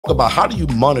about how do you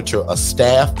monitor a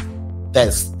staff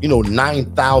that's,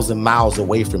 9,000 miles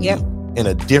away from you in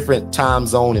a different time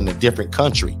zone in a different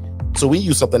country. So we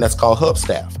use something that's called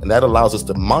Hubstaff, and that allows us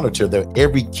to monitor their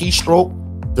every keystroke,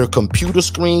 their computer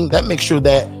screen. That makes sure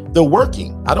that they're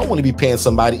working. I don't want to be paying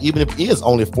somebody, even if it is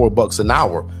only $4 an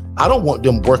hour. I don't want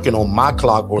them working on my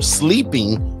clock or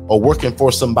sleeping or working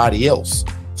for somebody else.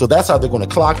 So that's how they're going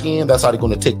to clock in. That's how they're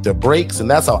going to take their breaks.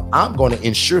 And that's how I'm going to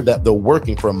ensure that they're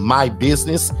working for my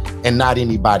business and not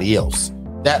anybody else.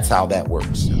 That's how that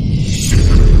works.